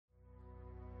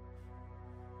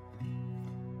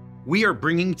We are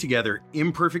bringing together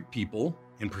imperfect people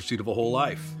in pursuit of a whole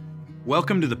life.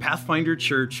 Welcome to the Pathfinder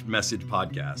Church Message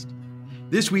Podcast.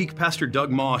 This week, Pastor Doug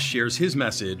Moss shares his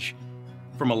message,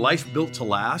 From a Life Built to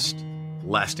Last,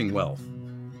 Lasting Wealth.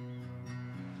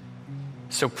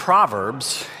 So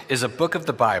Proverbs is a book of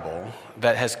the Bible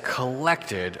that has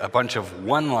collected a bunch of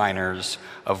one-liners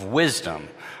of wisdom,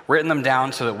 written them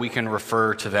down so that we can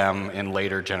refer to them in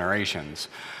later generations.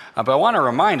 But I want to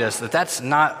remind us that that's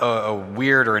not a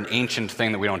weird or an ancient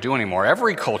thing that we don't do anymore.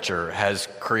 Every culture has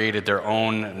created their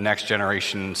own next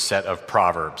generation set of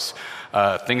proverbs,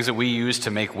 things that we use to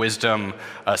make wisdom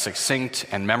succinct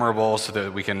and memorable so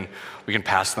that we can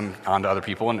pass them on to other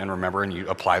people and remember and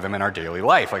apply them in our daily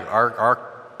life. Like our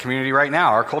community right now,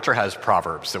 our culture has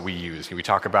proverbs that we use. We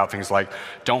talk about things like,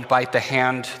 don't bite the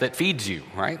hand that feeds you,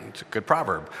 right? It's a good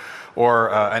proverb.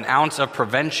 Or an ounce of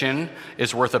prevention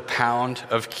is worth a pound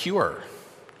of cure.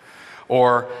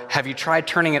 Or have you tried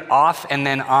turning it off and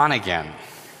then on again?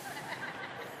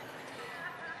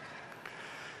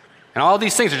 And all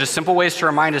these things are just simple ways to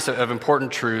remind us of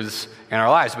important truths in our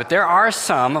lives. But there are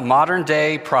some modern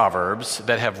day proverbs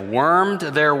that have wormed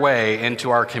their way into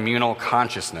our communal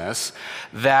consciousness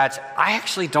that I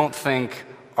actually don't think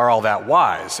are all that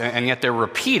wise. And yet they're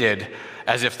repeated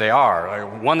as if they are.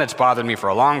 Like one that's bothered me for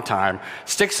a long time: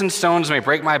 sticks and stones may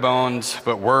break my bones,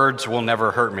 but words will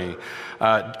never hurt me.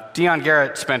 Dion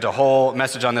Garrett spent a whole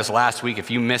message on this last week. If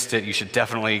you missed it, you should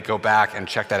definitely go back and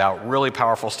check that out. Really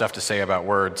powerful stuff to say about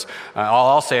words. All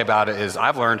I'll say about it is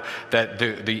I've learned that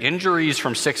the injuries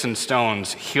from sticks and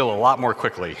stones heal a lot more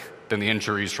quickly than the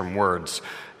injuries from words,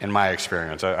 in my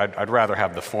experience. I'd rather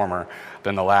have the former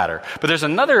than the latter. But there's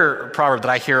another proverb that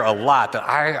I hear a lot that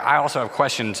I also have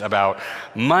questions about.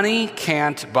 Money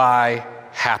can't buy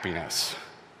happiness.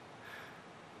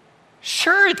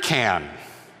 Sure it can.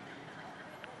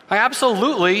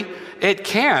 Absolutely, it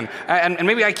can. And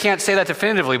maybe I can't say that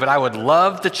definitively, but I would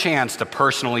love the chance to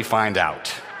personally find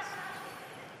out.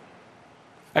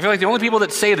 I feel like the only people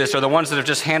that say this are the ones that have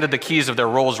just handed the keys of their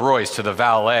Rolls Royce to the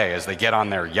valet as they get on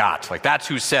their yacht. Like, that's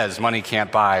who says money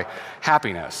can't buy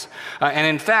happiness. And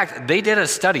in fact, they did a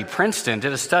study, Princeton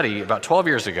did a study about 12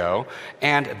 years ago,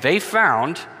 and they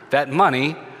found that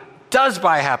money does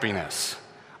buy happiness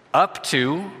up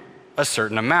to a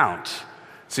certain amount.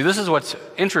 See, this is what's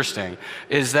interesting,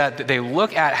 is that they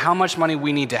look at how much money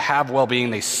we need to have well-being.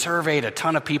 They surveyed a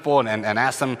ton of people and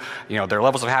asked them, their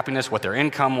levels of happiness, what their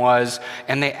income was,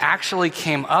 and they actually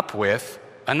came up with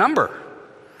a number.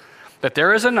 That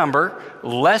there is a number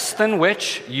less than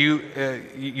which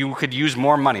you could use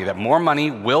more money, that more money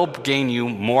will gain you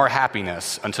more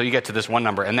happiness until you get to this one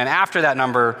number. And then after that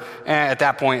number, at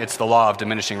that point, it's the law of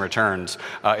diminishing returns.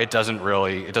 It doesn't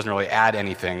really add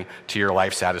anything to your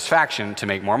life satisfaction to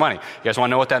make more money. You guys want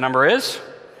to know what that number is?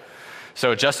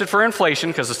 So adjusted for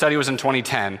inflation, because the study was in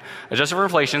 2010, adjusted for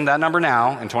inflation, that number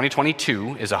now in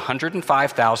 2022 is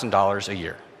 $105,000 a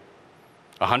year.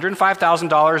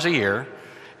 $105,000 a year.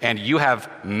 And you have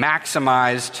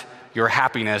maximized your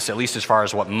happiness, at least as far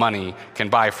as what money can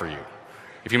buy for you.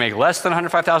 If you make less than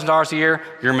 $105,000 a year,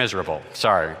 you're miserable.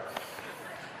 Sorry.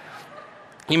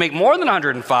 You make more than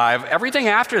 105, everything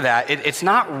after that, it's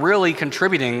not really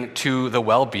contributing to the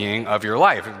well-being of your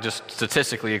life, just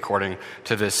statistically according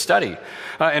to this study.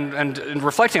 And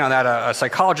reflecting on that, a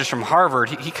psychologist from Harvard,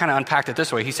 he kind of unpacked it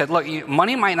this way. He said, look,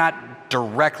 money might not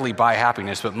directly buy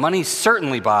happiness, but money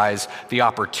certainly buys the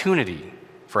opportunity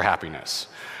for happiness.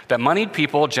 That moneyed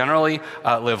people generally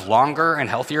live longer and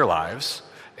healthier lives.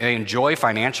 They enjoy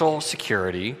financial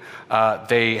security.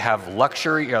 They have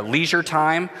leisure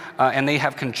time, and they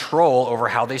have control over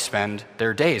how they spend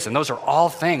their days. And those are all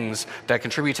things that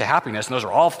contribute to happiness, and those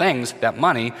are all things that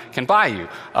money can buy you,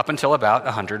 up until about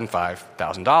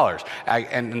 $105,000.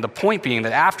 And the point being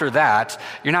that after that,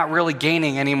 you're not really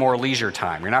gaining any more leisure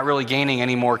time. You're not really gaining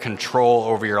any more control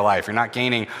over your life. You're not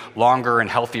gaining longer and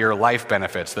healthier life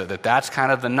benefits. That's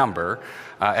kind of the number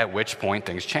at which point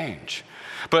things change.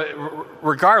 But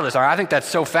regardless, I think that's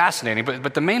so fascinating.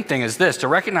 But the main thing is this, to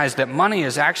recognize that money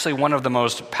is actually one of the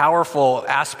most powerful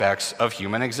aspects of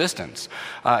human existence.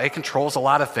 It controls a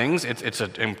lot of things. It's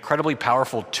an incredibly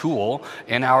powerful tool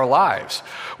in our lives,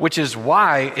 which is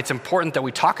why it's important that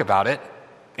we talk about it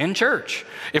in church.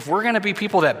 If we're going to be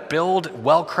people that build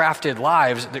well-crafted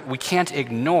lives, we can't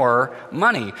ignore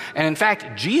money. And in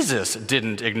fact, Jesus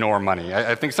didn't ignore money.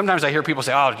 I think sometimes I hear people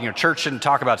say, church shouldn't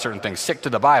talk about certain things. Stick to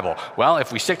the Bible. Well,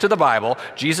 if we stick to the Bible,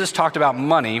 Jesus talked about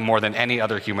money more than any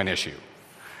other human issue.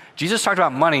 Jesus talked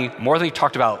about money more than he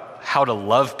talked about how to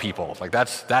love people. Like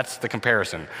that's the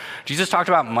comparison. Jesus talked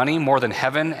about money more than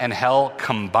heaven and hell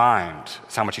combined.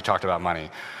 That's how much he talked about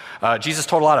money. Jesus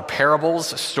told a lot of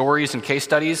parables, stories, and case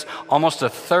studies. Almost a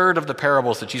third of the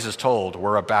parables that Jesus told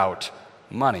were about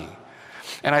money.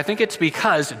 And I think it's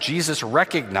because Jesus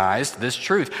recognized this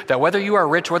truth, that whether you are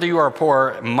rich, whether you are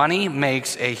poor, money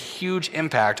makes a huge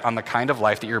impact on the kind of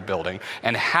life that you're building.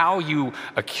 And how you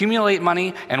accumulate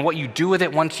money and what you do with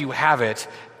it once you have it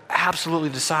absolutely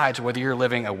decides whether you're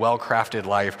living a well-crafted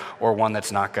life or one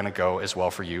that's not going to go as well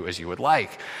for you as you would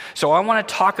like. So I want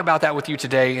to talk about that with you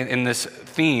today in this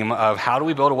theme of how do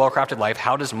we build a well-crafted life?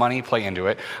 How does money play into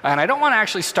it? And I don't want to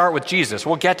actually start with Jesus.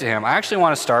 We'll get to him. I actually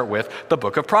want to start with the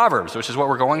book of Proverbs, which is what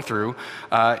we're going through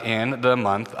in the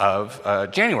month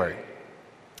of January.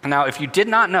 Now, if you did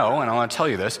not know, and I want to tell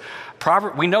you this,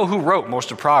 we know who wrote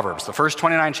most of Proverbs. The first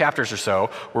 29 chapters or so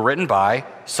were written by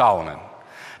Solomon.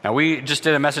 Now, we just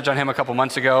did a message on him a couple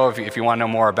months ago, if you want to know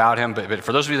more about him. But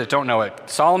for those of you that don't know it,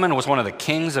 Solomon was one of the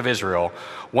kings of Israel,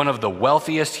 one of the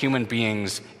wealthiest human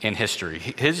beings in history.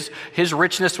 His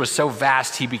richness was so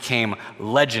vast, he became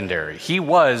legendary. He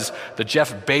was the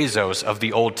Jeff Bezos of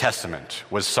the Old Testament,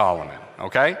 was Solomon,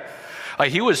 okay?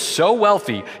 Like, he was so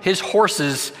wealthy, his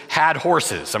horses had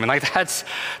horses. I mean, like, that's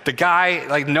the guy,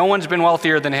 like, no one's been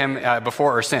wealthier than him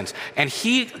before or since. And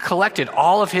he collected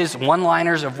all of his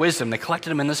one-liners of wisdom. They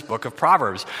collected them in this book of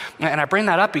Proverbs. And I bring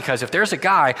that up because if there's a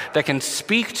guy that can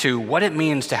speak to what it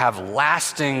means to have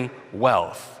lasting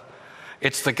wealth,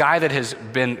 it's the guy that has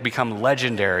become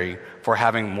legendary for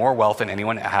having more wealth than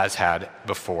anyone has had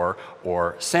before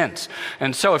or since.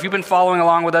 And so if you've been following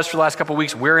along with us for the last couple of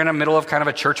weeks, we're in the middle of kind of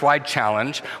a church-wide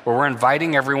challenge where we're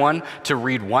inviting everyone to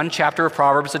read one chapter of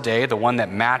Proverbs a day, the one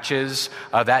that matches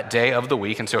that day of the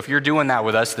week. And so if you're doing that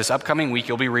with us, this upcoming week,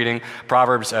 you'll be reading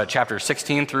Proverbs chapter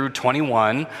 16 through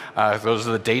 21. Those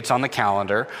are the dates on the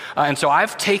calendar. And so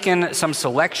I've taken some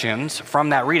selections from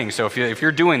that reading. So if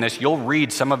you're doing this, you'll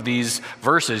read some of these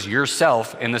verses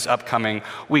yourself in this upcoming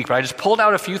week. But I just pulled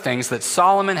out a few things that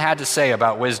Solomon had to say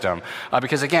about wisdom.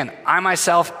 Because again, I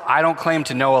don't claim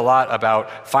to know a lot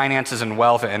about finances and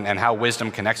wealth and how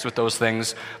wisdom connects with those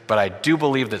things, but I do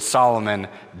believe that Solomon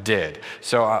did.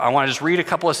 So I want to just read a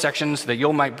couple of sections that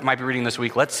you might be reading this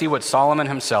week. Let's see what Solomon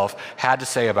himself had to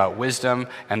say about wisdom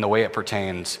and the way it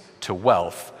pertains to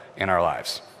wealth in our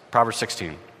lives. Proverbs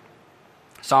 16.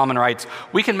 Solomon writes,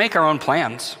 "We can make our own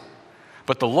plans,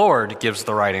 but the Lord gives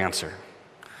the right answer.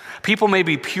 People may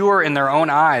be pure in their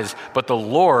own eyes, but the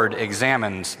Lord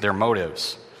examines their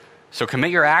motives. So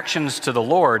commit your actions to the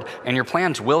Lord, and your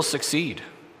plans will succeed.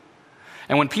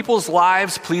 And when people's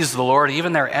lives please the Lord,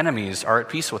 even their enemies are at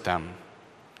peace with them.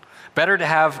 Better to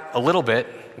have a little bit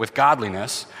with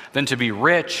godliness than to be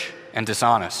rich and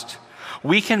dishonest.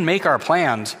 We can make our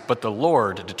plans, but the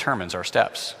Lord determines our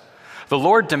steps. The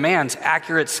Lord demands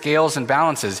accurate scales and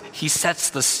balances. He sets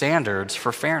the standards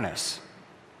for fairness.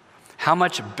 How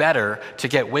much better to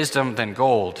get wisdom than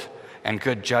gold and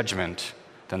good judgment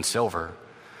than silver."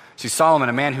 See, Solomon,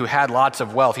 a man who had lots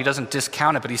of wealth, he doesn't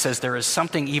discount it, but he says there is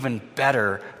something even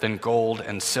better than gold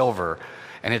and silver,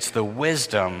 and it's the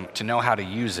wisdom to know how to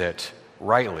use it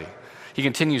rightly. He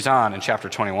continues on in chapter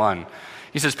 21.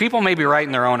 He says, "People may be right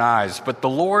in their own eyes, but the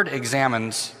Lord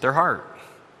examines their heart.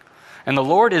 And the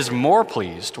Lord is more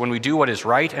pleased when we do what is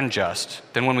right and just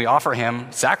than when we offer him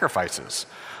sacrifices.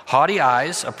 Haughty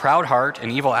eyes, a proud heart,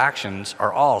 and evil actions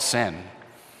are all sin.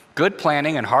 Good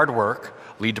planning and hard work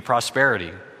lead to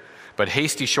prosperity, but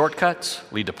hasty shortcuts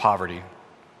lead to poverty.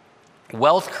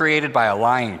 Wealth created by a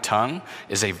lying tongue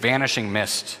is a vanishing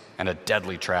mist and a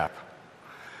deadly trap.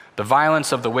 The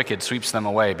violence of the wicked sweeps them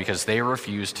away because they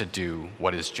refuse to do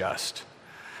what is just.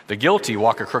 The guilty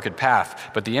walk a crooked path,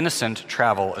 but the innocent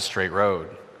travel a straight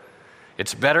road.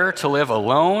 It's better to live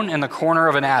alone in the corner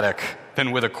of an attic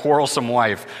than with a quarrelsome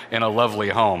wife in a lovely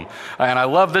home." And I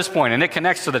love this point, and it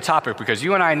connects to the topic because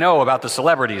you and I know about the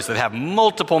celebrities that have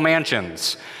multiple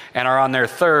mansions and are on their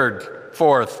third,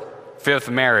 fourth, fifth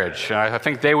marriage. And I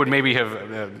think they would maybe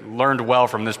have learned well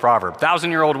from this proverb.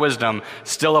 1,000-year-old wisdom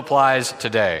still applies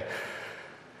today.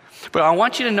 But I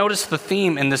want you to notice the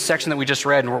theme in this section that we just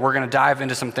read, and we're going to dive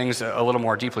into some things a little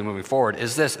more deeply moving forward,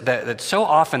 is this, that so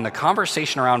often the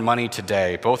conversation around money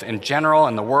today, both in general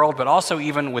in the world, but also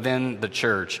even within the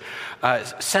church,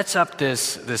 sets up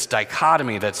this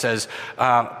dichotomy that says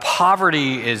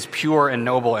poverty is pure and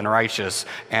noble and righteous,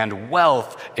 and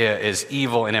wealth is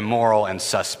evil and immoral and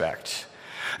suspect.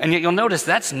 And yet you'll notice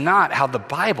that's not how the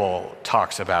Bible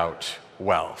talks about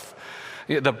wealth.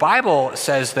 The Bible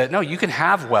says that, no, you can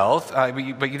have wealth, but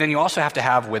then you also have to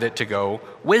have with it to go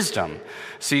wisdom.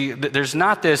 See, there's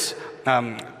not this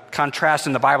contrast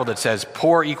in the Bible that says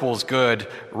poor equals good,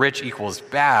 rich equals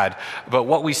bad. But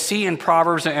what we see in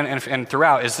Proverbs and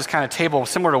throughout is this kind of table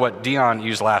similar to what Dion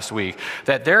used last week,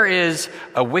 that there is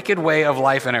a wicked way of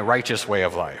life and a righteous way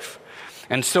of life.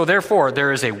 And so therefore,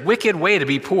 there is a wicked way to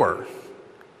be poor,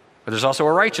 but there's also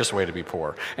a righteous way to be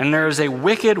poor. And there is a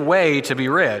wicked way to be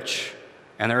rich,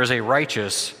 and there is a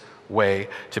righteous way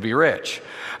to be rich.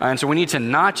 And so we need to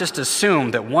not just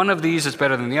assume that one of these is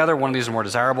better than the other, one of these is more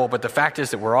desirable, but the fact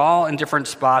is that we're all in different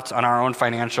spots on our own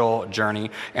financial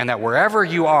journey, and that wherever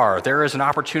you are, there is an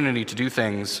opportunity to do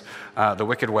things the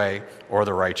wicked way or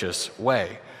the righteous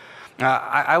way.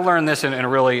 I learned this in a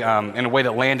way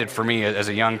that landed for me as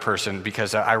a young person,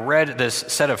 because I read this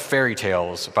set of fairy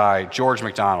tales by George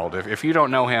MacDonald. If you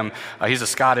don't know him, he's a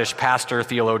Scottish pastor,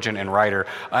 theologian, and writer,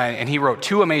 and he wrote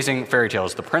two amazing fairy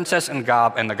tales, The Princess and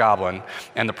the Goblin,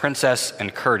 and The Princess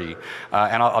and Curdie.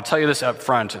 And I'll tell you this up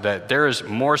front, that there is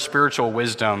more spiritual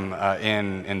wisdom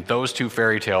in those two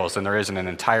fairy tales than there is in an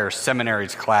entire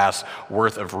seminary's class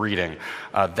worth of reading.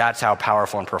 That's how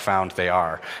powerful and profound they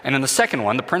are. And in the second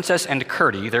one, The Princess and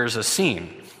Curdie, there's a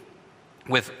scene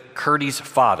with Curdie's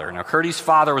father. Now, Curdie's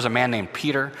father was a man named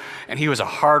Peter, and he was a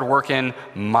hard-working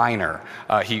miner.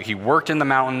 He worked in the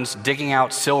mountains, digging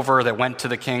out silver that went to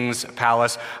the king's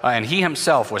palace, and he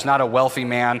himself was not a wealthy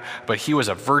man, but he was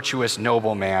a virtuous,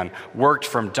 noble man, worked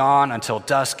from dawn until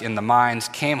dusk in the mines,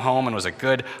 came home and was a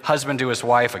good husband to his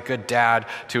wife, a good dad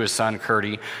to his son,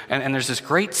 Curdie. And there's this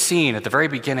great scene at the very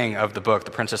beginning of the book,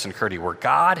 The Princess and Curdie, where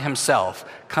God himself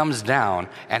comes down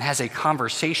and has a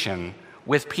conversation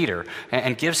with Peter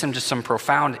and gives him just some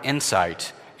profound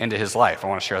insight into his life. I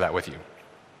want to share that with you.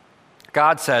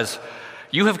 God says,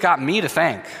 "You have got me to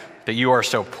thank that you are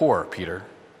so poor, Peter.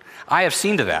 I have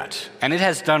seen to that, and it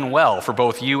has done well for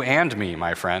both you and me,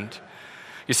 my friend.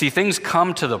 You see, things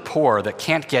come to the poor that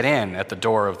can't get in at the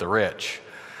door of the rich.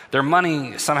 Their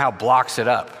money somehow blocks it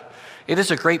up. It is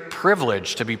a great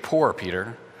privilege to be poor,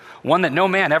 Peter. One that no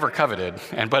man ever coveted,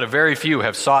 and but a very few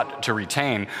have sought to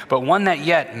retain, but one that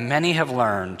yet many have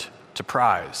learned to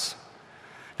prize.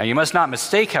 Now you must not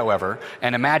mistake, however,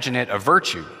 and imagine it a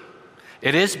virtue.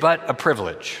 It is but a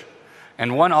privilege,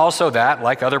 and one also that,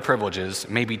 like other privileges,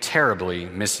 may be terribly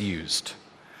misused.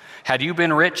 Had you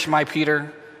been rich, my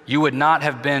Peter, you would not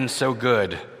have been so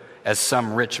good as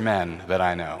some rich men that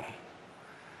I know."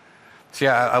 See,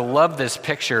 I love this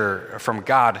picture from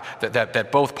God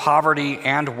that both poverty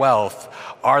and wealth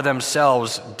are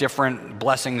themselves different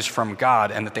blessings from God,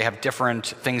 and that they have different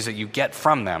things that you get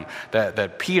from them.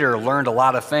 That Peter learned a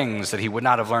lot of things that he would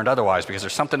not have learned otherwise, because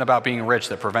there's something about being rich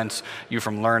that prevents you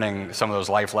from learning some of those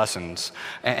life lessons.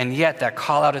 And yet that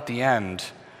call out at the end,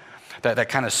 that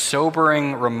kind of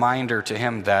sobering reminder to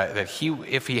him that he,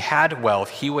 if he had wealth,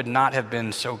 he would not have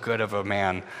been so good of a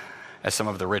man as some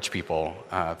of the rich people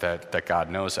that God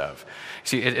knows of.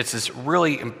 See, it's this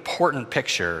really important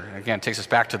picture. Again, it takes us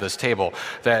back to this table,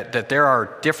 that there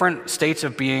are different states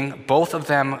of being. Both of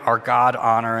them are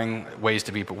God-honoring ways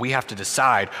to be, but we have to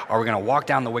decide, are we going to walk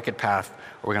down the wicked path,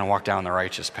 or are we going to walk down the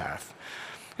righteous path?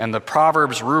 And the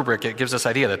Proverbs rubric, it gives this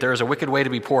idea that there is a wicked way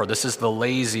to be poor. This is the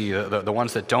lazy, the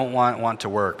ones that don't want to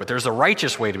work. But there's a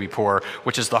righteous way to be poor,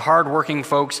 which is the hardworking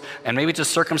folks, and maybe just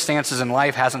circumstances in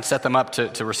life hasn't set them up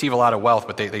to receive a lot of wealth,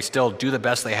 but they still do the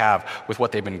best they have with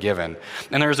what they've been given.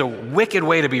 And there's a wicked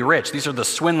way to be rich. These are the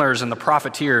swindlers and the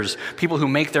profiteers, people who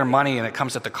make their money and it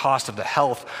comes at the cost of the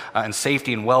health and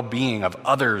safety and well-being of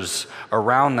others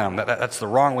around them. That's the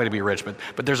wrong way to be rich.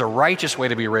 But there's a righteous way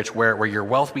to be rich where your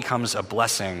wealth becomes a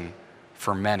blessing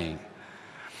for many.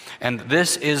 And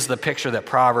this is the picture that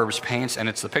Proverbs paints, and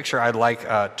it's the picture I'd like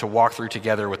to walk through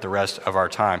together with the rest of our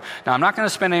time. Now, I'm not going to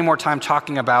spend any more time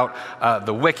talking about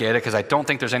the wicked, because I don't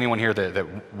think there's anyone here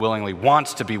that willingly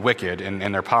wants to be wicked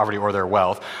in their poverty or their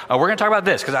wealth. We're going to talk about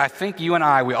this, because I think you and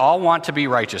I, we all want to be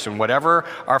righteous in whatever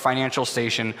our financial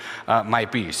station might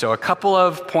be. So a couple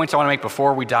of points I want to make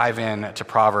before we dive in to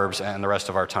Proverbs and the rest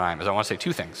of our time is I want to say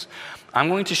two things. I'm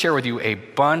going to share with you a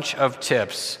bunch of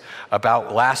tips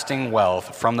about lasting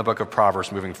wealth from the book of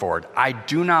Proverbs moving forward. I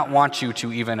do not want you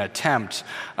to even attempt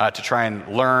to try and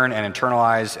learn and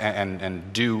internalize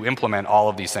and implement all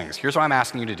of these things. Here's what I'm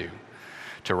asking you to do.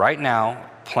 To right now,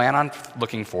 plan on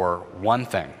looking for one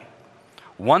thing.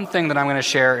 One thing that I'm going to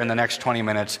share in the next 20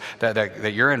 minutes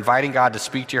that you're inviting God to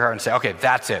speak to your heart and say, okay,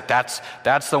 that's it.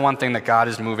 That's the one thing that God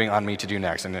is moving on me to do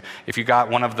next. And if you got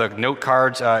one of the note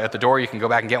cards at the door, you can go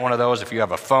back and get one of those. If you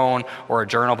have a phone or a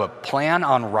journal, but plan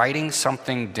on writing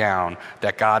something down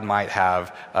that God might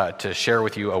have to share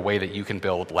with you, a way that you can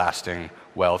build lasting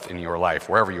wealth in your life,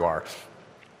 wherever you are.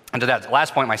 And to that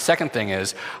last point, my second thing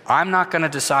is, I'm not going to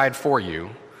decide for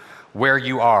you where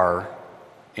you are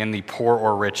in the poor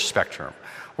or rich spectrum.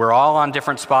 We're all on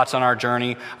different spots on our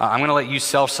journey. I'm going to let you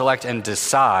self-select and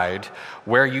decide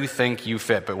where you think you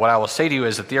fit. But what I will say to you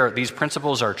is that these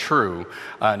principles are true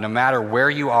no matter where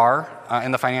you are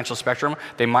in the financial spectrum.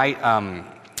 There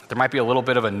might be a little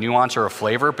bit of a nuance or a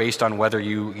flavor based on whether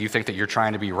you think that you're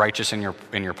trying to be righteous in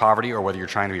your poverty or whether you're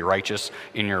trying to be righteous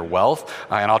in your wealth.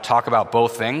 And I'll talk about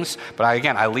both things. But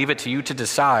I leave it to you to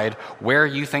decide where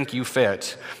you think you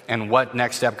fit and what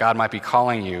next step God might be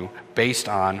calling you based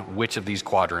on which of these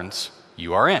quadrants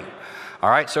you are in. All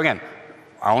right, so again,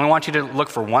 I only want you to look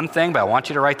for one thing, but I want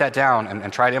you to write that down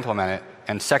and try to implement it.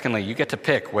 And secondly, you get to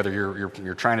pick whether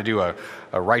you're trying to do a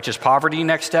righteous poverty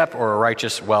next step or a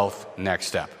righteous wealth next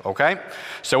step, okay?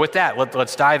 So with that,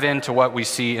 let's dive into what we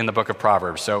see in the book of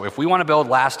Proverbs. So if we want to build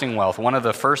lasting wealth, one of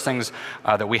the first things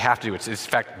that we have to do, it's in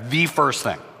fact the first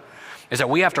thing, is that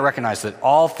we have to recognize that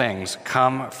all things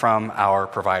come from our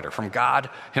provider, from God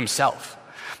himself.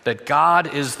 That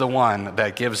God is the one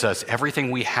that gives us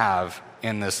everything we have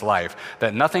in this life.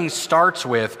 That nothing starts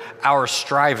with our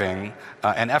striving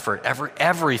and effort.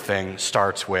 Everything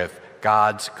starts with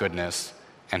God's goodness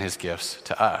and his gifts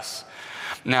to us.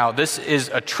 Now, this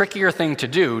is a trickier thing to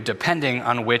do depending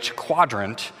on which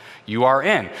quadrant you are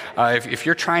in. If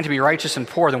you're trying to be righteous and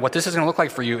poor, then what this is going to look like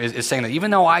for you is saying that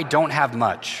even though I don't have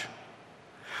much,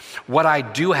 what I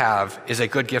do have is a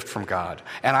good gift from God.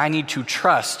 And I need to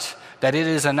trust that it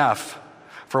is enough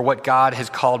for what God has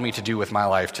called me to do with my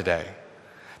life today.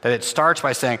 That it starts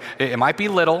by saying, it might be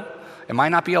little, it might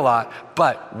not be a lot,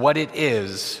 but what it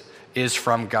is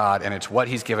from God, and it's what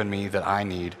he's given me that I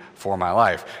need for my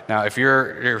life. Now, if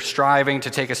you're striving to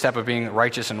take a step of being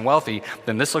righteous and wealthy,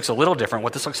 then this looks a little different.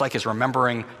 What this looks like is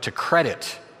remembering to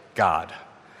credit God.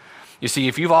 You see,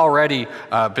 if you've already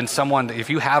been someone,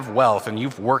 if you have wealth and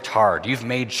you've worked hard, you've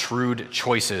made shrewd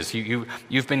choices,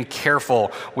 you've been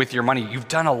careful with your money, you've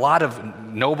done a lot of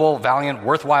noble, valiant,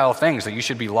 worthwhile things that you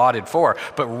should be lauded for,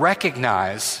 but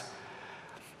recognize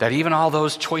that even all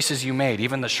those choices you made,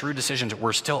 even the shrewd decisions,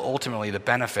 were still ultimately the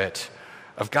benefit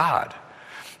of God.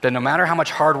 That no matter how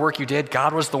much hard work you did,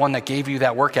 God was the one that gave you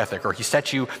that work ethic, or he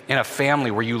set you in a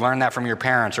family where you learned that from your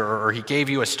parents, or he gave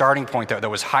you a starting point that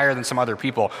was higher than some other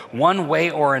people. One way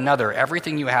or another,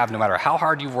 everything you have, no matter how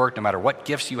hard you've worked, no matter what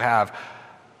gifts you have,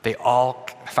 they all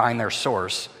find their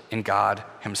source in God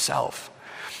himself.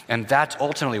 And that's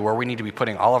ultimately where we need to be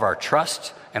putting all of our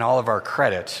trust and all of our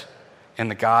credit in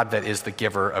the God that is the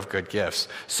giver of good gifts.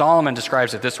 Solomon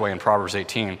describes it this way in Proverbs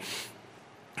 18.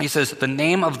 He says, "The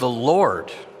name of the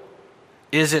Lord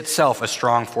is itself a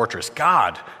strong fortress.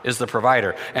 God is the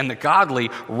provider, and the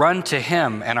godly run to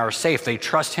him and are safe. They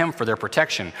trust him for their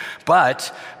protection.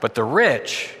 But the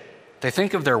rich, they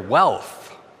think of their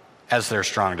wealth as their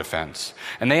strong defense,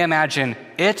 and they imagine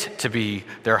it to be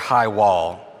their high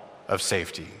wall of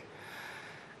safety."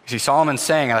 You see, Solomon's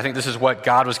saying, and I think this is what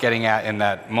God was getting at in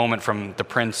that moment from the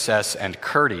princess and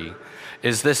Kurdi,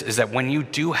 is that when you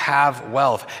do have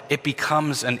wealth, it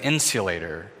becomes an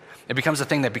insulator. It becomes a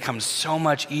thing that becomes so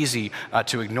much easy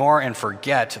to ignore and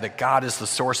forget that God is the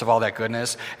source of all that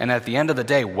goodness. And at the end of the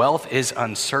day, wealth is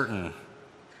uncertain.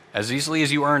 As easily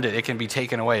as you earned it, it can be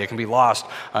taken away. It can be lost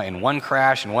in one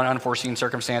crash, in one unforeseen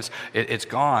circumstance. It's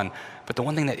gone. But the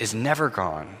one thing that is never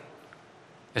gone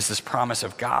is this promise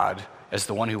of God as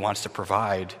the one who wants to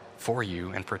provide for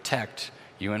you and protect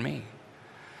you and me.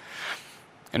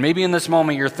 And maybe in this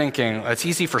moment you're thinking, it's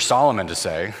easy for Solomon to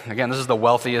say. Again, this is the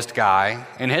wealthiest guy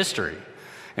in history.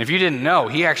 And if you didn't know,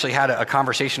 he actually had a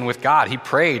conversation with God. He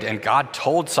prayed, and God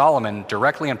told Solomon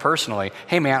directly and personally,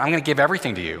 hey man, I'm going to give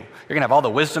everything to you. You're going to have all the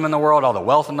wisdom in the world, all the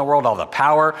wealth in the world, all the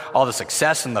power, all the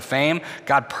success and the fame.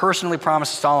 God personally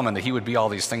promised Solomon that he would be all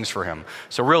these things for him.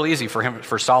 So real easy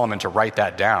for Solomon to write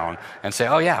that down and say,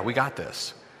 oh yeah, we got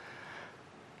this.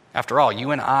 After all,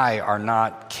 you and I are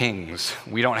not kings.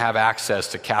 We don't have access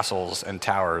to castles and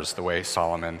towers the way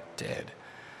Solomon did.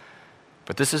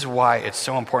 But this is why it's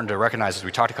so important to recognize, as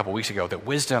we talked a couple weeks ago, that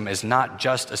wisdom is not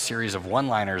just a series of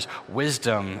one-liners.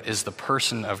 Wisdom is the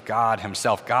person of God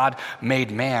himself. God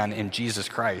made man in Jesus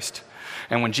Christ.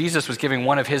 And when Jesus was giving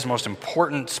one of his most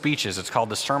important speeches, it's called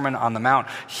the Sermon on the Mount,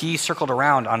 he circled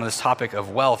around on this topic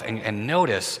of wealth, and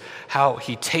notice how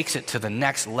he takes it to the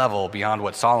next level beyond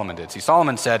what Solomon did. See,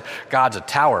 Solomon said, God's a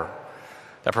tower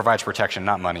that provides protection,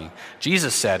 not money.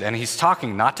 Jesus said, and he's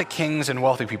talking not to kings and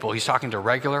wealthy people, he's talking to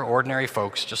regular, ordinary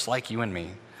folks just like you and me.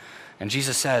 And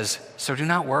Jesus says, so do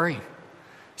not worry,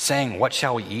 saying, what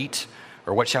shall we eat,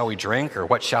 or what shall we drink, or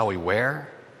what shall we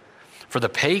wear? For the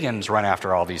pagans run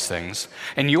after all these things,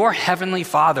 and your heavenly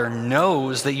Father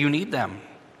knows that you need them.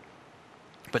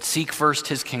 But seek first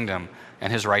his kingdom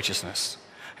and his righteousness,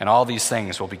 and all these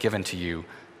things will be given to you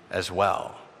as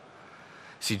well.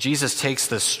 See, Jesus takes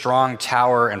this strong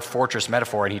tower and fortress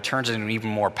metaphor and he turns it into an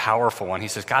even more powerful one. He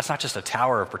says, God's not just a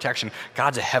tower of protection,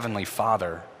 God's a heavenly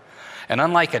Father. And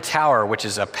unlike a tower, which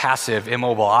is a passive,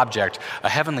 immobile object, a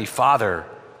heavenly Father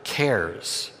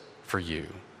cares for you.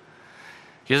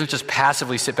 He doesn't just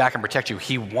passively sit back and protect you.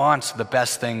 He wants the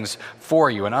best things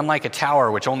for you. And unlike a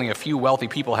tower, which only a few wealthy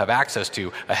people have access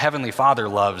to, a heavenly Father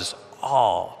loves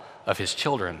all of his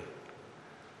children.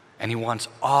 And he wants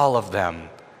all of them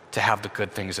to have the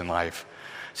good things in life.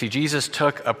 See, Jesus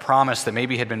took a promise that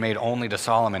maybe had been made only to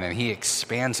Solomon, and he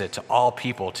expands it to all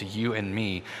people, to you and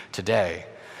me today.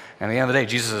 And at the end of the day,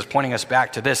 Jesus is pointing us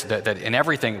back to this, that in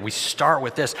everything, we start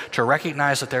with this, to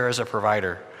recognize that there is a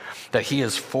provider, that he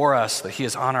is for us, that he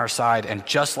is on our side, and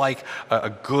just like a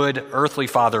good earthly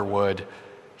father would,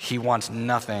 he wants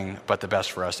nothing but the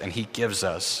best for us, and he gives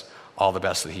us all the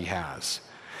best that he has.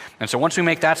 And so once we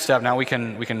make that step, now we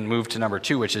can move to number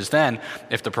 2, which is then,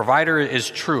 if the provider is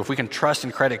true, if we can trust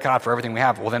and credit God for everything we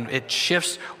have, well then it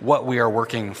shifts what we are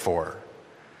working for.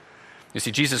 You see,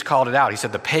 Jesus called it out. He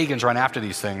said the pagans run after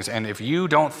these things, and if you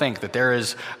don't think that there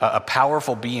is a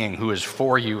powerful being who is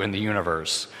for you in the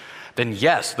universe, then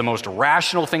yes, the most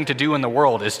rational thing to do in the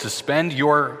world is to spend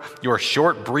your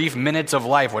short, brief minutes of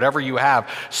life, whatever you have,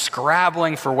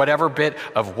 scrabbling for whatever bit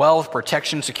of wealth,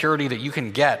 protection, security that you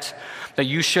can get, that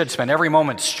you should spend every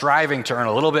moment striving to earn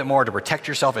a little bit more to protect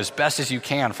yourself as best as you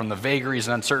can from the vagaries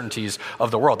and uncertainties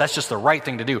of the world. That's just the right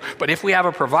thing to do. But if we have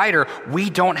a provider, we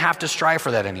don't have to strive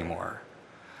for that anymore.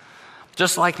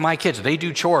 Just like my kids, they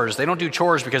do chores. They don't do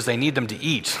chores because they need them to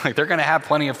eat. Like they're going to have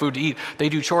plenty of food to eat. They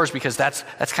do chores because that's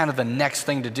kind of the next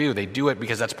thing to do. They do it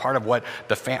because that's part of what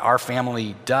our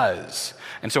family does.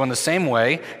 And so in the same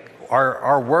way,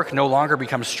 our work no longer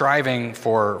becomes striving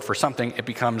for something. It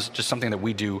becomes just something that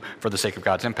we do for the sake of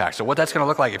God's impact. So what that's going to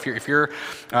look like, if you're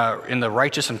in the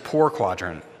righteous and poor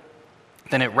quadrant,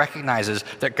 then it recognizes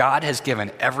that God has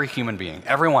given every human being,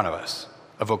 every one of us,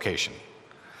 a vocation.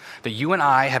 That you and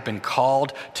I have been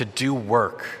called to do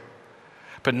work,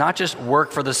 but not just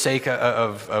work for the sake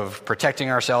of protecting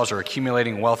ourselves or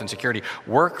accumulating wealth and security,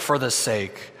 work for the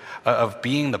sake of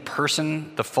being the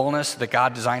person, the fullness that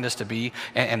God designed us to be,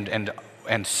 and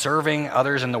serving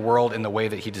others in the world in the way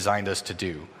that he designed us to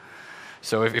do.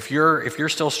 So if you're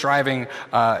still striving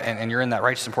and you're in that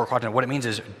righteous and poor quadrant, what it means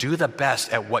is do the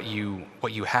best at what you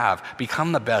have.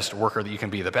 Become the best worker that you can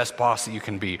be, the best boss that you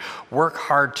can be. Work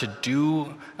hard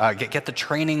to get the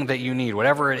training that you need,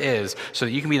 whatever it is, so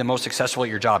that you can be the most successful at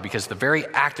your job. Because the very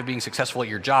act of being successful at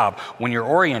your job, when you're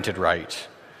oriented right,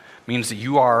 means that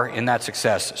you are in that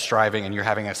success striving and you're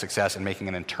having a success and making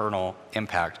an internal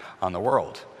impact on the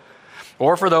world.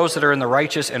 Or for those that are in the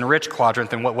righteous and rich quadrant,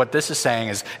 then what this is saying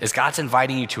is God's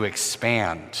inviting you to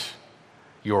expand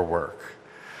your work.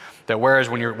 That whereas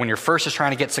when you're first just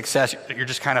trying to get success, you're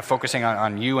just kind of focusing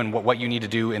on you and what you need to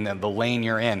do in the lane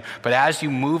you're in. But as you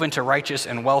move into righteous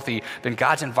and wealthy, then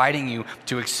God's inviting you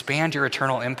to expand your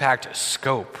eternal impact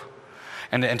scope.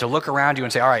 And to look around you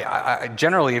and say, all right,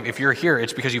 generally, if you're here,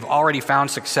 it's because you've already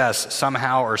found success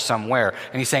somehow or somewhere.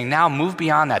 And he's saying, now move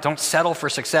beyond that. Don't settle for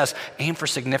success. Aim for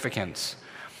significance.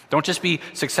 Don't just be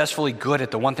successfully good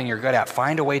at the one thing you're good at.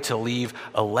 Find a way to leave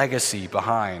a legacy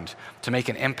behind, to make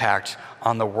an impact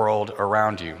on the world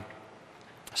around you.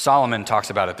 Solomon talks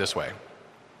about it this way.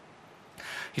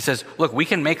 He says, look, we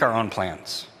can make our own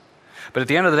plans. But at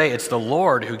the end of the day, it's the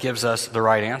Lord who gives us the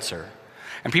right answer.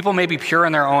 And people may be pure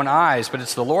in their own eyes, but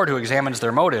it's the Lord who examines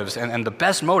their motives. And the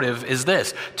best motive is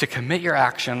this, to commit your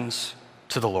actions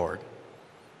to the Lord.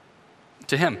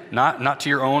 To him, not to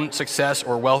your own success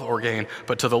or wealth or gain,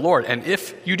 but to the Lord. And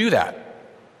if you do that,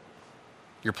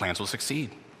 your plans will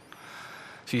succeed.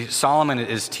 See, Solomon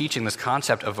is teaching this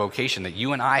concept of vocation, that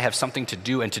you and I have something to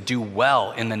do and to do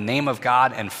well in the name of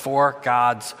God and for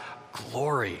God's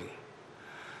glory.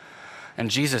 And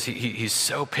Jesus, he's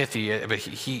so pithy, but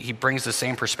he brings the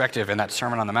same perspective in that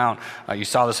Sermon on the Mount. You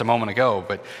saw this a moment ago,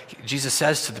 but Jesus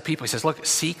says to the people, he says, look,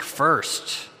 seek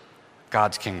first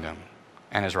God's kingdom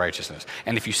and his righteousness.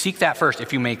 And if you seek that first,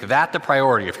 if you make that the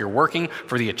priority, if you're working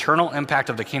for the eternal impact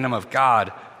of the kingdom of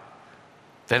God,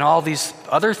 then all these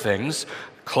other things,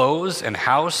 clothes and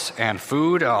house and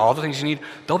food, all the things you need,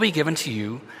 they'll be given to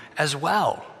you as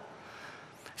well.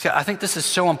 See, I think this is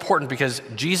so important because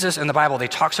Jesus and the Bible, they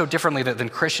talk so differently than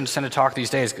Christians tend to talk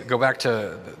these days. Go back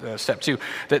to step 2.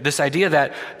 That this idea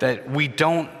that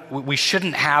we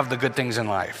shouldn't have the good things in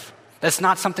life. That's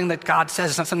not something that God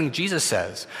says. It's not something Jesus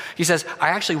says. He says, I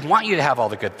actually want you to have all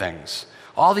the good things.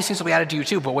 All these things will be added to you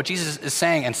too. But what Jesus is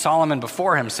saying, and Solomon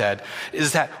before him said,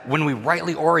 is that when we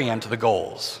rightly orient the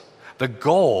goals, the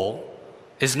goal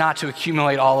is not to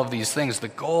accumulate all of these things. The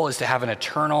goal is to have an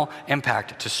eternal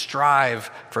impact, to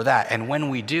strive for that. And when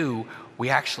we do, we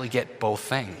actually get both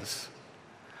things.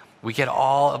 We get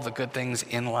all of the good things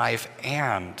in life,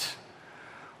 and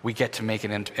we get to make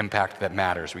an impact that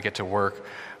matters. We get to work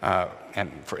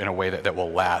in a way that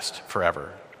will last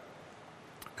forever.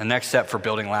 The next step for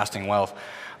building lasting wealth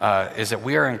is that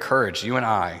we are encouraged, you and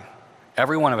I,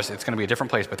 every one of us, it's going to be a different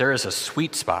place, but there is a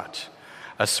sweet spot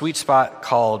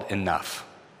called enough,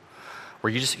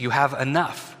 where you have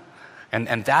enough.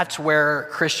 And that's where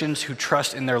Christians who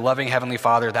trust in their loving Heavenly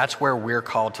Father, that's where we're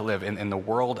called to live, in the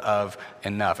world of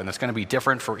enough. And it's going to be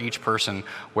different for each person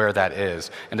where that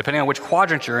is. And depending on which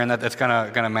quadrant you're in, that's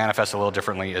going to manifest a little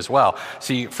differently as well.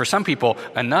 See, for some people,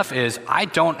 enough is, I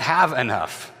don't have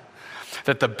enough.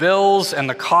 That the bills and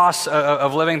the costs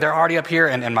of living, they're already up here,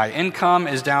 and my income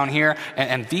is down here,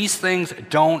 and these things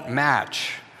don't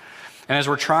match. And as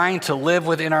we're trying to live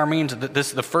within our means,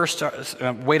 the first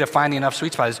way to find the enough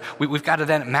sweet spot is we've got to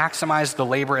then maximize the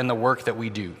labor and the work that we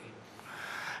do.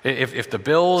 If the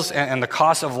bills and the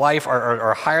costs of life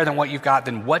are higher than what you've got,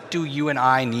 then what do you and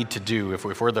I need to do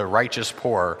if we're the righteous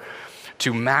poor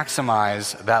to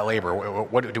maximize that labor?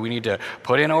 What do we need to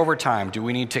put in overtime? Do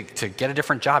we need to get a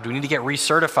different job? Do we need to get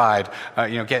recertified,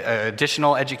 get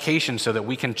additional education so that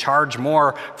we can charge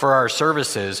more for our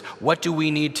services? What do we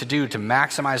need to do to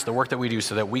maximize the work that we do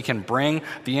so that we can bring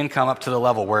the income up to the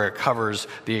level where it covers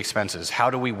the expenses? How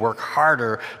do we work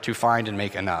harder to find and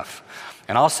make enough?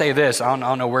 And I'll say this, I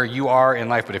don't know where you are in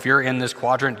life, but if you're in this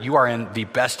quadrant, you are in the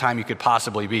best time you could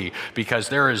possibly be, because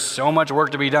there is so much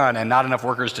work to be done and not enough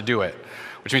workers to do it.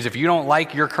 Which means if you don't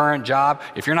like your current job,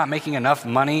 if you're not making enough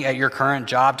money at your current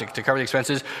job to cover the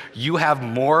expenses, you have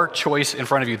more choice in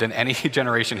front of you than any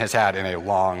generation has had in a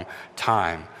long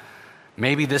time.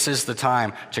 Maybe this is the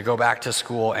time to go back to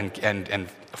school and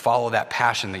follow that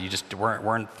passion that you just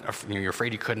weren't you're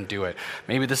afraid you couldn't do it.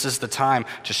 Maybe this is the time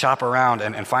to shop around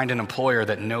and find an employer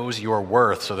that knows your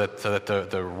worth so that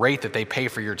the rate that they pay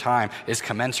for your time is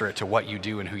commensurate to what you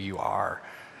do and who you are.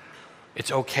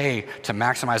 It's okay to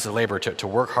maximize the labor, to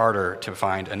work harder to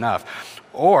find enough.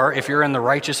 Or if you're in the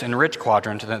righteous and rich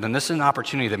quadrant, then this is an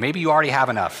opportunity that maybe you already have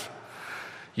enough.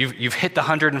 You've hit the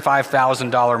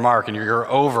 $105,000 mark and you're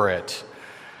over it.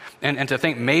 And to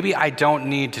think, maybe I don't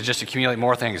need to just accumulate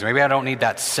more things. Maybe I don't need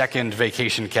that second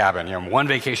vacation cabin. One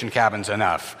vacation cabin's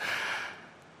enough.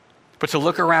 But to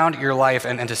look around your life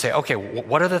and to say, okay,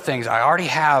 what are the things I already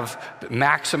have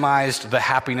maximized the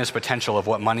happiness potential of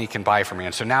what money can buy for me?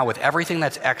 And so now with everything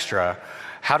that's extra,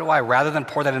 how do I, rather than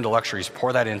pour that into luxuries,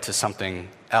 pour that into something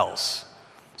else?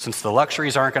 Since the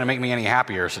luxuries aren't going to make me any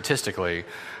happier statistically,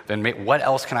 then what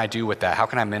else can I do with that? How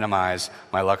can I minimize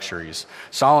my luxuries?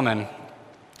 Solomon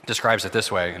describes it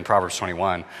this way in Proverbs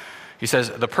 21. He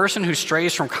says, the person who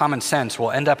strays from common sense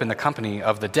will end up in the company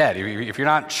of the dead. If you're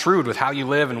not shrewd with how you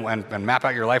live and map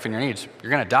out your life and your needs, you're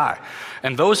going to die.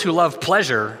 And those who love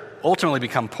pleasure ultimately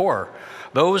become poor.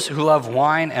 Those who love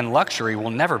wine and luxury will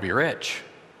never be rich.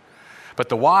 But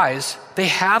the wise, they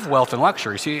have wealth and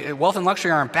luxury. See, wealth and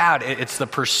luxury aren't bad. It's the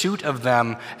pursuit of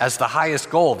them as the highest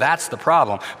goal. That's the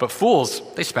problem. But fools,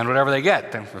 they spend whatever they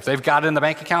get. If they've got it in the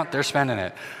bank account, they're spending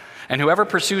it. And whoever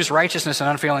pursues righteousness and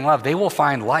unfailing love, they will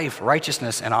find life,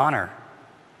 righteousness, and honor.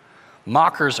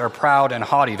 Mockers are proud and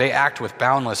haughty. They act with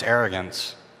boundless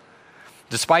arrogance.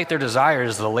 Despite their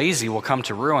desires, the lazy will come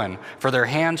to ruin, for their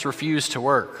hands refuse to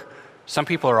work. Some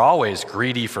people are always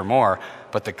greedy for more,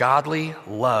 but the godly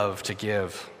love to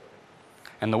give.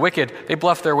 And the wicked, they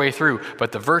bluff their way through,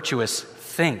 but the virtuous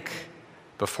think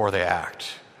before they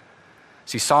act.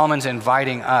 See, Solomon's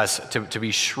inviting us to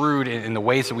be shrewd in the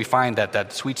ways that we find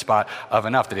that sweet spot of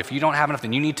enough. That if you don't have enough,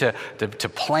 then you need to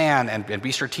plan and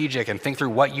be strategic and think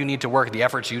through what you need to work, the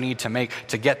efforts you need to make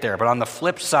to get there. But on the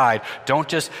flip side, don't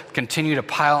just continue to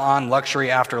pile on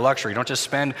luxury after luxury. Don't just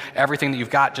spend everything that you've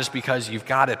got just because you've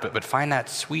got it, but find that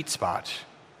sweet spot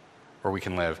where we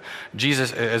can live.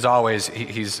 Jesus, as always,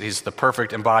 he's the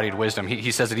perfect embodied wisdom.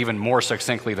 He says it even more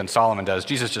succinctly than Solomon does.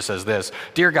 Jesus just says this,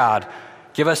 "Dear God,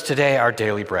 give us today our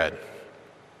daily bread."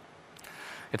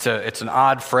 It's an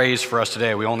odd phrase for us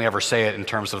today. We only ever say it in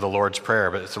terms of the Lord's Prayer.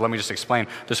 But so let me just explain.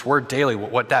 This word daily,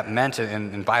 what that meant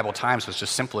in Bible times was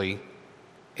just simply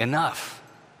enough.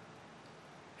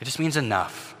 It just means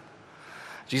enough.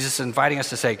 Jesus is inviting us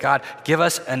to say, God, give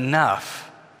us enough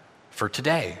for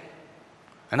today.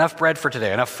 Enough bread for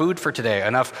today, enough food for today,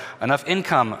 enough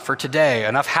income for today,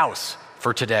 enough house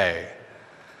for today.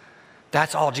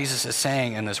 That's all Jesus is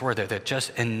saying in this word, that just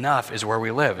enough is where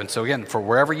we live. And so again, for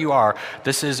wherever you are,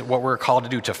 this is what we're called to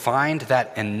do, to find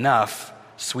that enough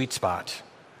sweet spot.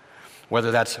 whether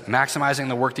that's maximizing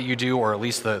the work that you do, or at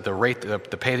least the rate, the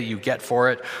pay that you get for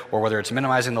it, or whether it's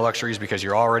minimizing the luxuries because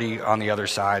you're already on the other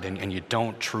side and you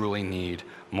don't truly need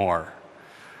more.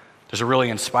 There's a really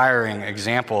inspiring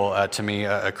example to me,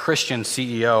 a Christian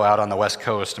CEO out on the West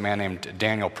Coast, a man named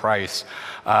Daniel Price.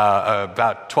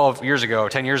 About 10 years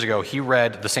ago, he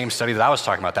read the same study that I was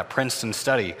talking about, that Princeton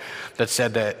study that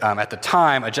said that at the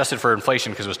time, adjusted for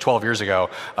inflation, because it was 12 years ago,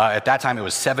 at that time it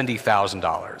was $70,000.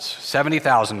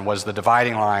 $70,000 was the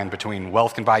dividing line between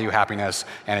wealth can buy you happiness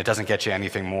and it doesn't get you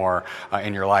anything more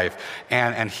in your life.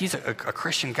 And he's a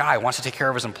Christian guy, wants to take care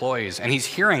of his employees, and he's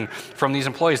hearing from these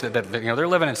employees that they're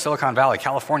living in Silicon Valley.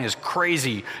 California is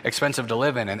crazy expensive to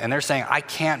live in, and they're saying, I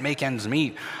can't make ends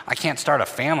meet. I can't start a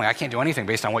family. I can't do anything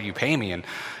based on what you pay me. And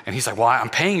he's like, well, I'm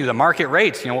paying you the market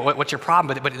rates. What's your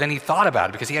problem? But then he thought about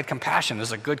it because he had compassion. This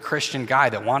is a good Christian guy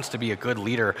that wants to be a good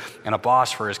leader and a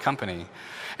boss for his company.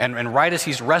 And right as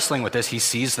he's wrestling with this, he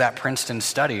sees that Princeton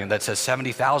study that says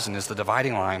 70,000 is the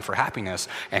dividing line for happiness.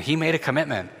 And he made a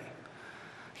commitment.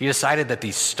 He decided that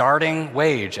the starting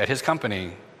wage at his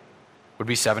company would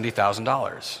be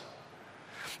 $70,000.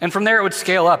 And from there, it would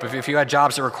scale up. If you had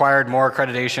jobs that required more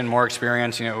accreditation, more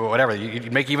experience, whatever,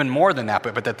 you'd make even more than that.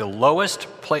 But that the lowest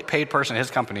paid person in his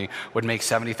company would make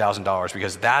 $70,000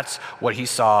 because that's what he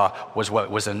saw was what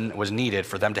was needed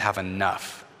for them to have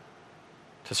enough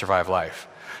to survive life.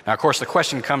 Now, of course, the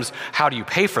question comes, how do you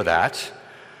pay for that?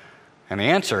 And the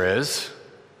answer is,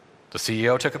 the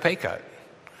CEO took a pay cut.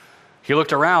 He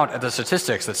looked around at the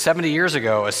statistics that 70 years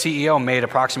ago, a CEO made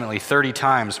approximately 30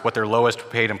 times what their lowest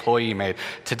paid employee made.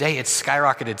 Today, it's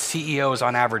skyrocketed. CEOs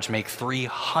on average make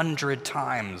 300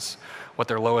 times what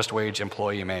their lowest wage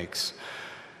employee makes.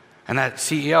 And that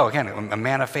CEO, again, a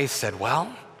man of faith, said,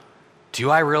 well, do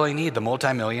I really need the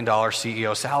multi-million-dollar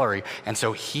CEO salary? And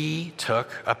so he took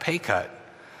a pay cut.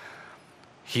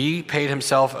 He paid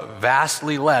himself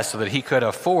vastly less so that he could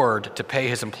afford to pay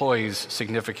his employees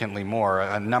significantly more,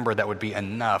 a number that would be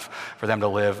enough for them to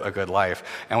live a good life.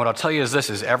 And what I'll tell you is this,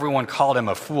 is everyone called him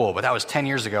a fool, but that was 10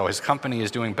 years ago. His company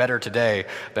is doing better today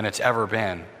than it's ever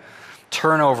been.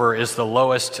 Turnover is the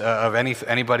lowest of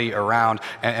anybody around.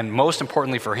 And most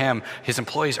importantly for him, his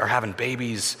employees are having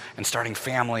babies and starting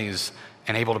families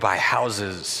and able to buy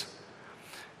houses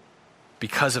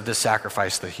because of this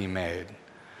sacrifice that he made.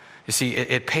 You see,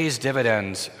 it pays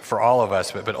dividends for all of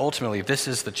us, but ultimately this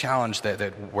is the challenge that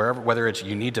whether it's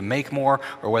you need to make more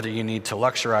or whether you need to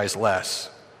luxurize less,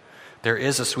 there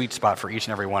is a sweet spot for each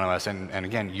and every one of us. And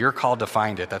again, you're called to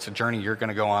find it. That's a journey you're going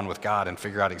to go on with God and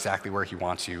figure out exactly where he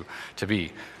wants you to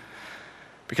be.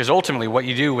 Because ultimately what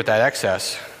you do with that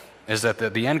excess is that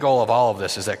the end goal of all of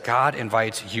this is that God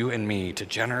invites you and me to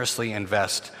generously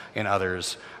invest in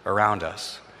others around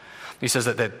us. He says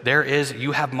that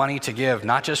you have money to give,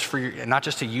 not just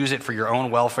to use it for your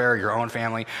own welfare, your own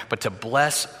family, but to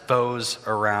bless those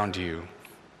around you.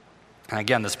 And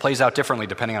again, this plays out differently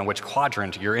depending on which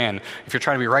quadrant you're in. If you're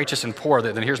trying to be righteous and poor,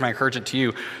 then here's my encouragement to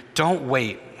you. Don't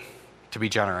wait to be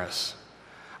generous.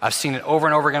 I've seen it over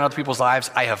and over again in other people's lives.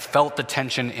 I have felt the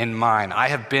tension in mine. I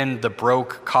have been the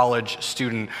broke college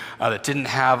student that didn't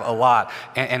have a lot.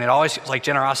 And it always feels like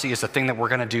generosity is the thing that we're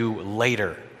going to do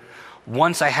later.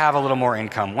 Once I have a little more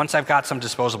income, once I've got some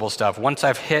disposable stuff, once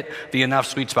I've hit the enough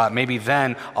sweet spot, maybe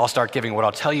then I'll start giving. What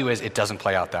I'll tell you is it doesn't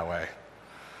play out that way.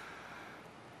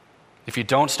 If you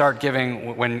don't start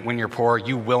giving when you're poor,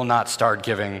 you will not start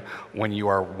giving when you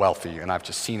are wealthy. And I've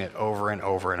just seen it over and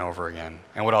over and over again.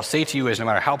 And what I'll say to you is no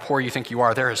matter how poor you think you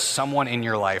are, there is someone in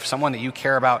your life, someone that you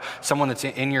care about, someone that's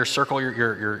in your circle,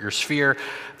 your sphere,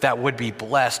 that would be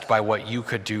blessed by what you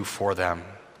could do for them.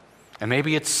 And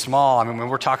maybe it's small. I mean,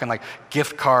 we're talking like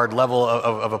gift card level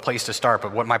of a place to start.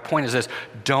 But what my point is this,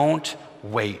 don't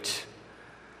wait.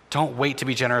 Don't wait to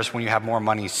be generous when you have more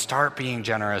money. Start being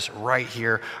generous right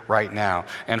here, right now.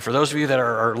 And for those of you that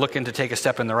are looking to take a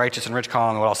step in the righteous and rich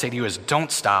calling, what I'll say to you is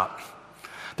don't stop.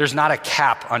 There's not a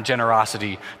cap on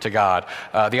generosity to God.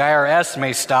 The IRS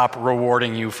may stop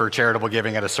rewarding you for charitable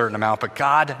giving at a certain amount, but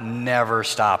God never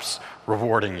stops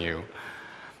rewarding you.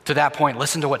 To that point,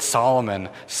 listen to what Solomon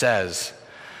says.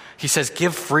 He says,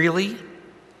 give freely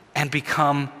and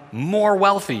become more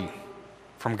wealthy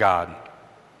from God.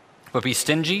 But be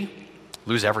stingy,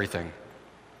 lose everything.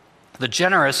 The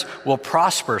generous will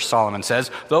prosper, Solomon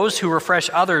says. Those who refresh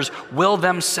others will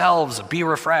themselves be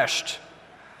refreshed.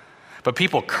 But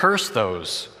people curse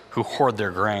those who hoard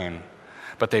their grain,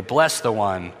 but they bless the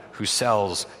one who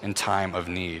sells in time of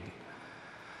need.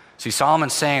 See,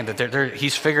 Solomon's saying that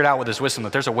he's figured out with his wisdom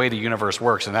that there's a way the universe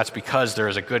works, and that's because there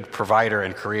is a good provider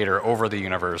and creator over the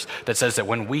universe that says that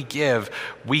when we give,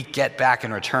 we get back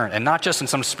in return. And not just in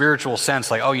some spiritual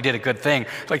sense, like, oh, you did a good thing.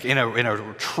 Like in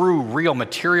a true, real,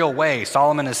 material way,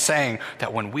 Solomon is saying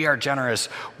that when we are generous,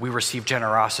 we receive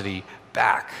generosity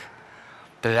back.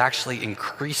 That it actually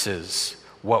increases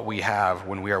what we have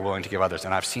when we are willing to give others.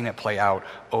 And I've seen it play out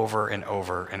over and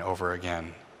over and over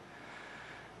again.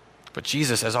 But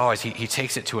Jesus, as always, he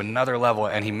takes it to another level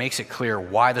and he makes it clear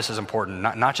why this is important.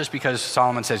 Not just because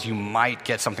Solomon says you might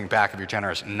get something back if you're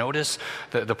generous. Notice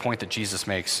the point that Jesus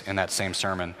makes in that same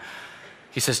sermon.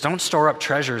 He says, don't store up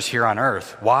treasures here on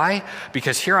earth. Why?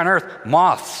 Because here on earth,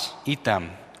 moths eat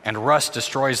them and rust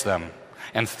destroys them,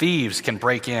 and thieves can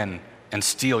break in and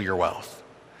steal your wealth.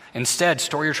 Instead,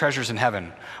 store your treasures in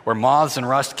heaven, where moths and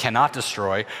rust cannot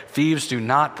destroy, thieves do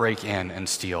not break in and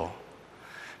steal.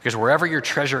 Because wherever your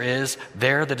treasure is,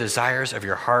 there the desires of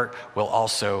your heart will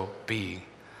also be.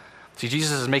 See,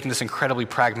 Jesus is making this incredibly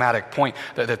pragmatic point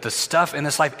that the stuff in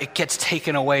this life, it gets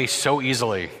taken away so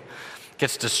easily. It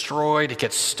gets destroyed, it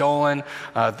gets stolen.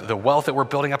 The wealth that we're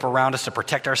building up around us to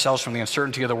protect ourselves from the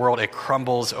uncertainty of the world, it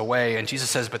crumbles away. And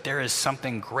Jesus says, but there is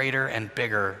something greater and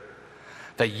bigger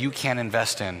that you can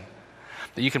invest in.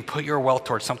 That you can put your wealth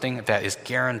towards something that is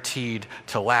guaranteed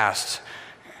to last.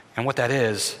 And what that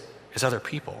is other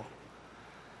people.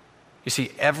 You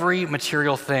see, every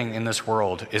material thing in this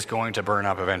world is going to burn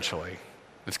up eventually.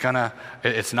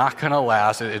 It's not gonna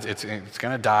last. It's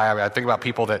gonna die. I mean, I think about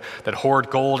people that hoard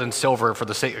gold and silver for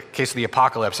the case of the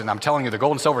apocalypse, and I'm telling you, the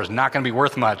gold and silver is not gonna be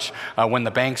worth much when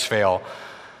the banks fail.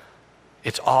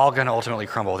 It's all gonna ultimately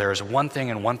crumble. There is one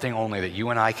thing and one thing only that you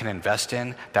and I can invest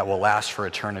in that will last for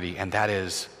eternity, and that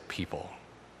is people.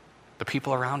 The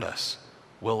people around us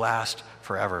will last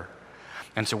forever.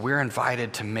 And so we're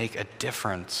invited to make a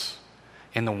difference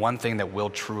in the one thing that will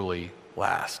truly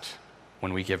last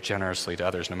when we give generously to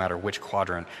others, no matter which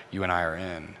quadrant you and I are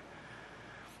in.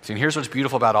 See, and here's what's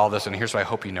beautiful about all this, and here's what I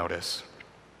hope you notice,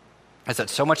 is that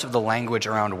so much of the language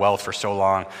around wealth for so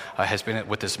long has been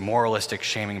with this moralistic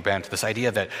shaming bent, this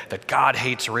idea that God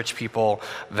hates rich people,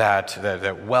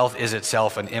 that wealth is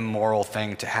itself an immoral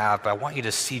thing to have. But I want you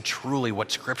to see truly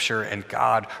what Scripture and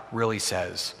God really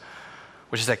says,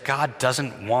 which is that God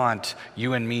doesn't want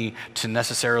you and me to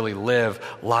necessarily live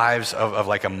lives of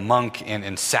like a monk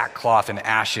in sackcloth and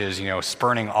ashes,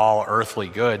 spurning all earthly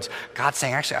goods. God's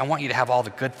saying, actually, I want you to have all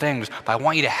the good things, but I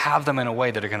want you to have them in a way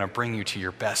that are going to bring you to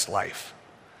your best life.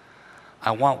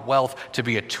 I want wealth to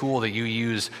be a tool that you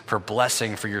use for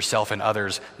blessing for yourself and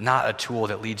others, not a tool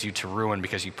that leads you to ruin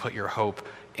because you put your hope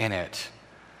in it.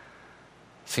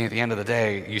 See, at the end of the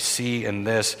day, you see in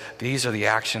this, these are the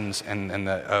actions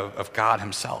of God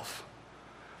himself.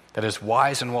 That as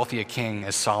wise and wealthy a king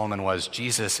as Solomon was,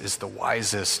 Jesus is the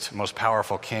wisest, most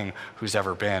powerful king who's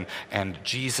ever been. And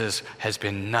Jesus has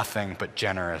been nothing but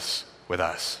generous with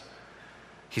us.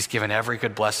 He's given every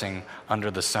good blessing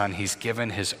under the sun. He's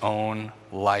given his own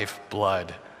life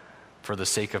blood for the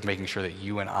sake of making sure that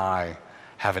you and I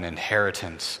have an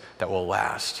inheritance that will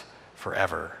last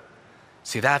forever.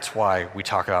 See, that's why we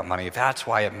talk about money. That's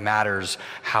why it matters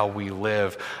how we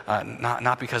live,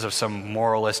 not because of some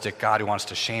moralistic God who wants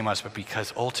to shame us, but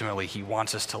because ultimately he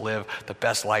wants us to live the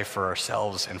best life for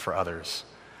ourselves and for others.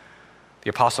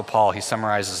 The Apostle Paul, he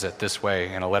summarizes it this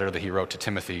way in a letter that he wrote to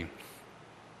Timothy.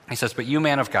 He says, but you,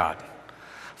 man of God,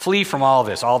 flee from all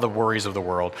this, all the worries of the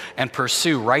world, and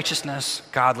pursue righteousness,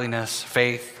 godliness,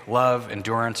 faith, love,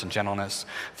 endurance, and gentleness.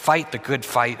 Fight the good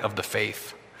fight of the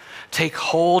faith. Take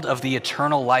hold of the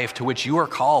eternal life to which you are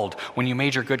called when you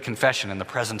made your good confession in the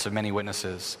presence of many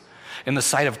witnesses. In the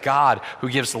sight of God, who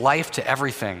gives life to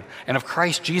everything, and of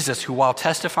Christ Jesus, who while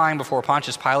testifying before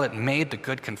Pontius Pilate made the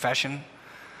good confession,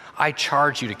 I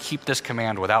charge you to keep this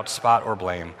command without spot or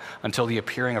blame until the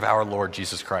appearing of our Lord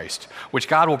Jesus Christ, which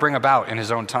God will bring about in his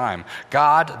own time.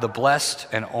 God, the blessed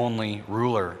and only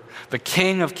ruler, the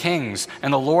King of kings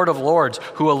and the Lord of lords,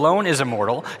 who alone is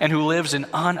immortal and who lives in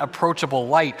unapproachable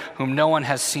light, whom no one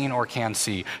has seen or can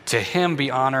see. To him be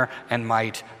honor and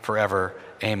might forever.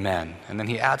 Amen. And then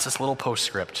he adds this little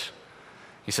postscript.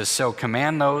 He says, so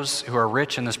command those who are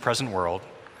rich in this present world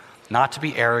not to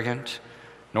be arrogant,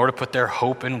 nor to put their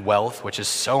hope in wealth, which is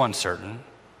so uncertain,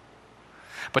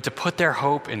 but to put their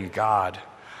hope in God,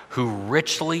 who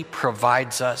richly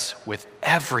provides us with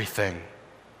everything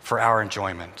for our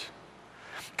enjoyment.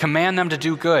 Command them to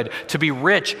do good, to be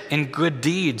rich in good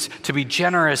deeds, to be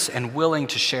generous and willing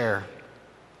to share.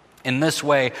 In this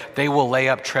way, they will lay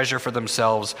up treasure for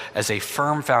themselves as a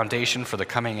firm foundation for the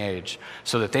coming age,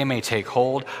 so that they may take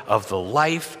hold of the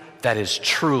life that is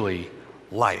truly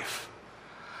life.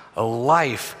 a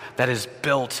life that is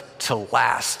built to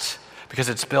last, because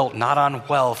it's built not on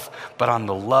wealth, but on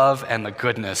the love and the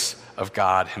goodness of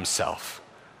God himself.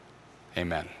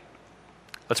 Amen.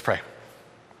 Let's pray.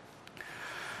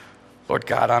 Lord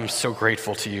God, I'm so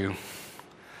grateful to you.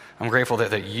 I'm grateful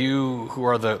that you, who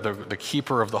are the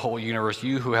keeper of the whole universe,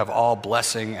 you who have all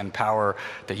blessing and power,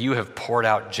 that you have poured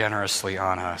out generously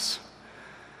on us.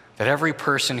 That every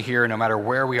person here, no matter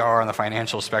where we are on the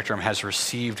financial spectrum, has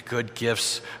received good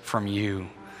gifts from you.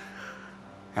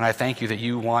 And I thank you that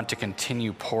you want to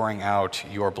continue pouring out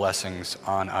your blessings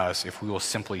on us if we will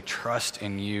simply trust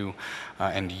in you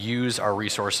and use our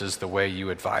resources the way you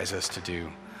advise us to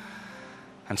do.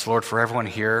 And so, Lord, for everyone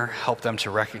here, help them to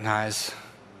recognize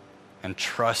and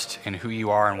trust in who you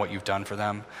are and what you've done for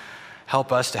them.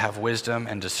 Help us to have wisdom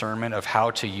and discernment of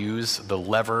how to use the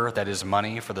lever that is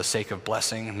money for the sake of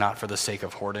blessing, not for the sake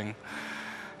of hoarding.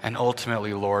 And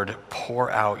ultimately, Lord,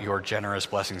 pour out your generous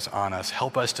blessings on us.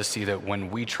 Help us to see that when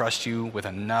we trust you with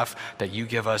enough, that you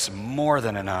give us more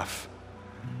than enough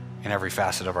in every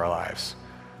facet of our lives.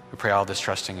 We pray all this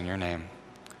trusting in your name.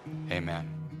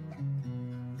 Amen.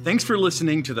 Thanks for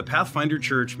listening to the Pathfinder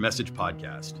Church Message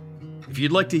Podcast. If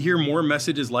you'd like to hear more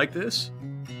messages like this,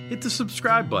 hit the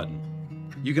subscribe button.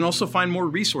 You can also find more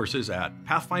resources at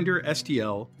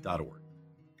pathfinderstl.org.